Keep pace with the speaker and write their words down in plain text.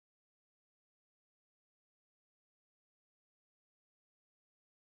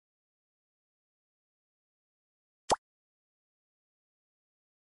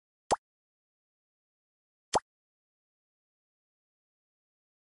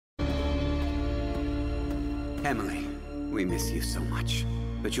Emily, we miss you so much.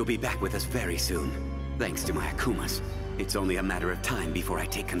 But you'll be back with us very soon. Thanks to my AKUMAs. It's only a matter of time before I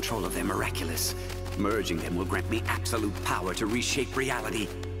take control of their Miraculous. Merging them will grant me absolute power to reshape reality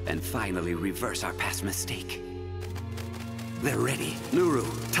and finally reverse our past mistake. They're ready. Nuru,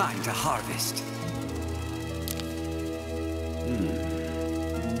 time to harvest.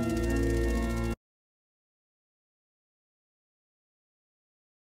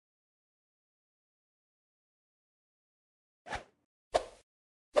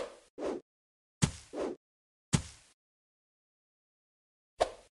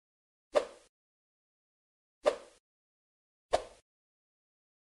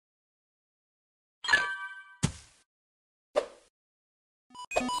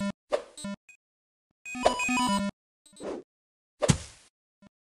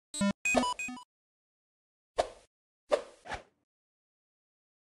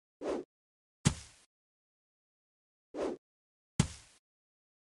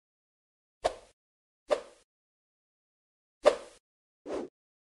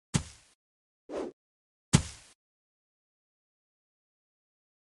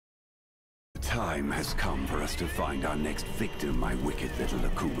 Time has come for us to find our next victim, my wicked little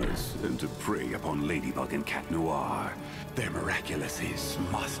AKUMAs, and to prey upon Ladybug and Chat Noir. Their Miraculouses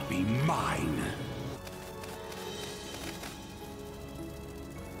must be mine!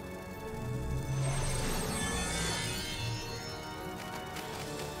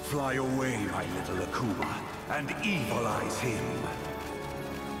 Fly away, my little AKUMA, and evilize him!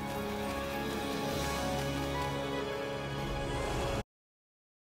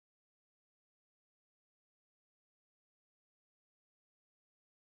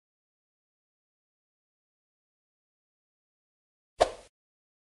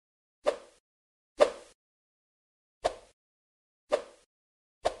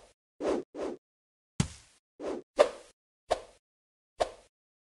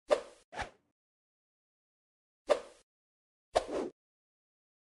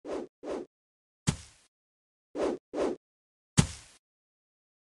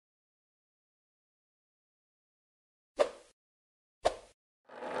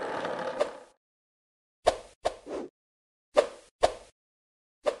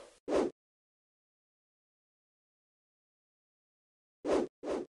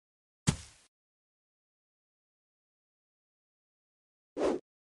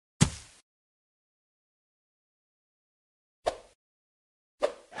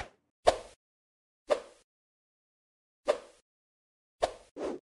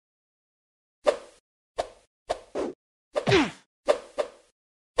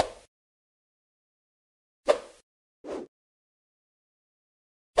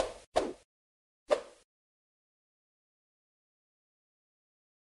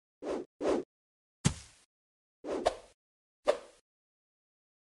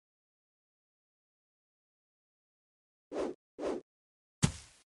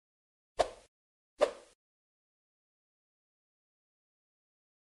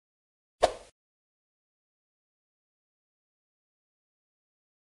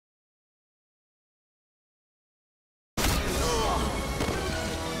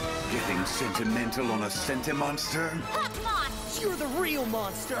 Getting sentimental on a sentimonster? Hawk Moth! You're the real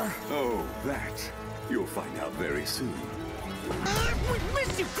monster! Oh, that. You'll find out very soon. We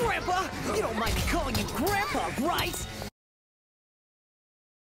miss you, Grandpa! You don't mind me calling you Grandpa, right?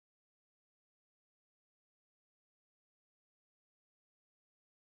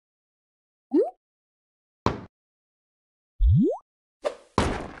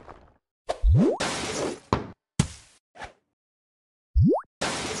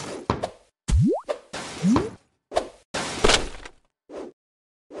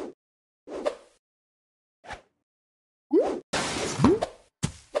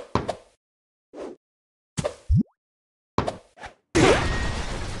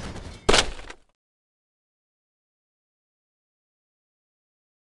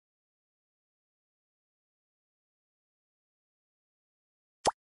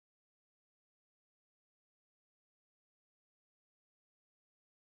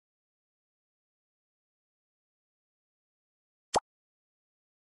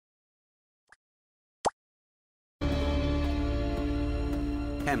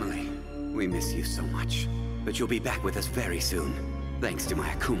 Emily, we miss you so much. But you'll be back with us very soon. Thanks to my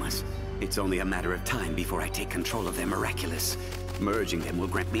AKUMAs. It's only a matter of time before I take control of their Miraculous. Merging them will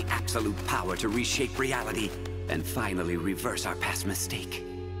grant me absolute power to reshape reality and finally reverse our past mistake.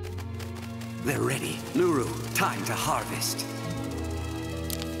 They're ready. Nuru, time to harvest.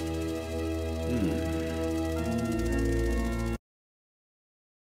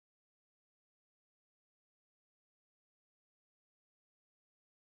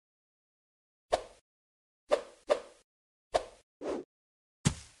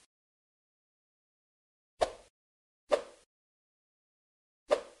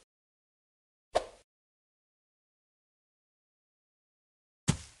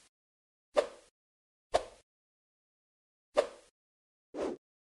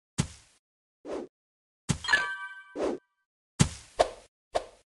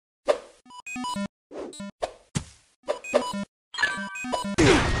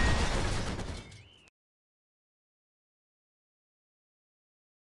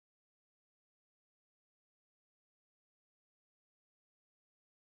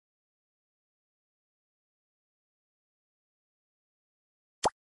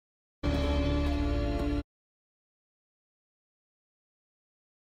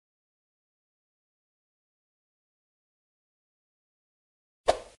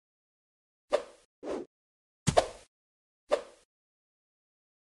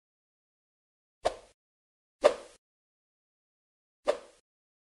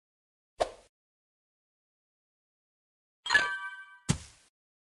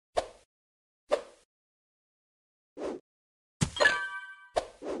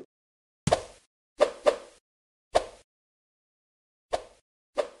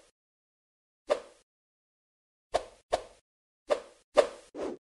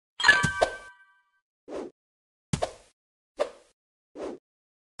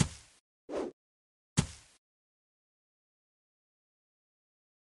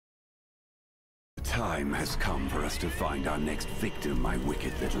 Time has come for us to find our next victim, my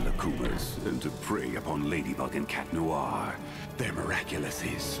wicked little AKUMAs, and to prey upon Ladybug and Chat Noir. Their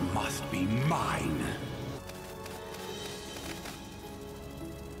miraculouses must be mine.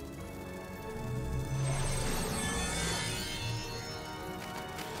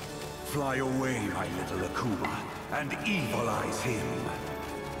 Fly away, my little AKUMA, and evilize him.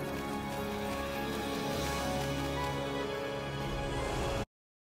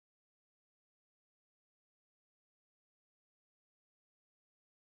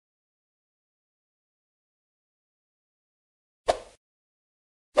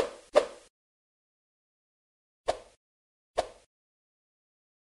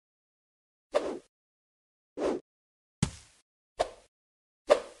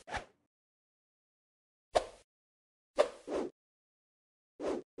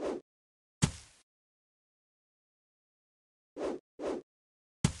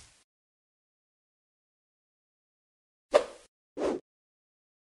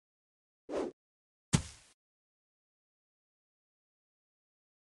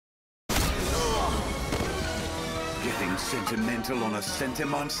 Getting sentimental on a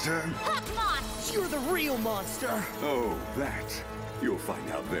sentimonster? Hawk Moth! You're the real monster! Oh, that. You'll find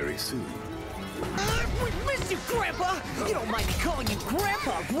out very soon. We miss you, Grandpa! You don't mind me calling you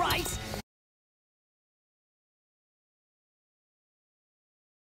Grandpa, right?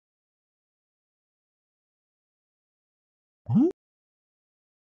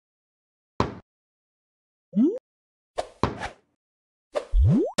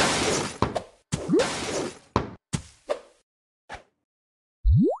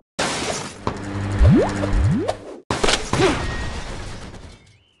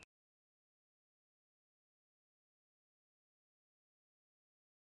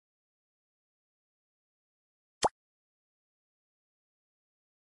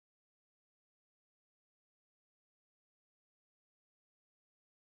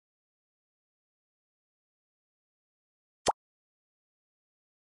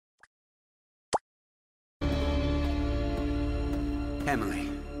 Emily,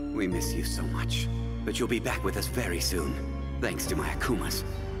 we miss you so much. But you'll be back with us very soon. Thanks to my AKUMAs.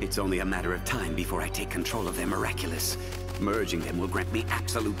 It's only a matter of time before I take control of their Miraculous. Merging them will grant me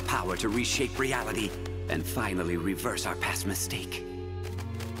absolute power to reshape reality and finally reverse our past mistake.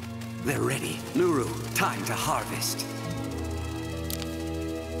 They're ready. Nuru, time to harvest.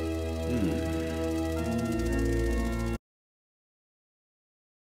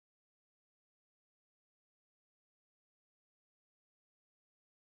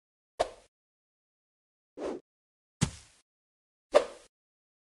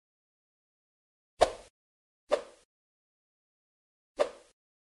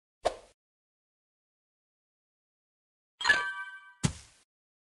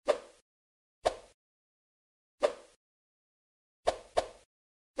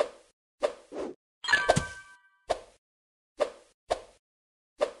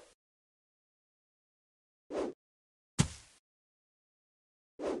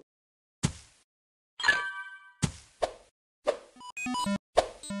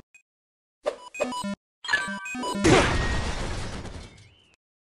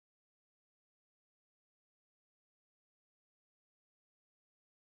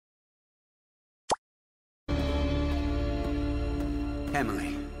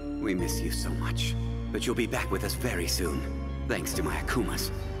 Emily, we miss you so much. But you'll be back with us very soon. Thanks to my AKUMAs.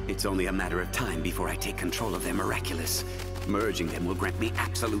 It's only a matter of time before I take control of their Miraculous. Merging them will grant me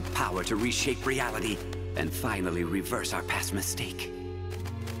absolute power to reshape reality and finally reverse our past mistake.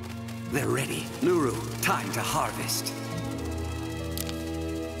 They're ready. Nuru, time to harvest.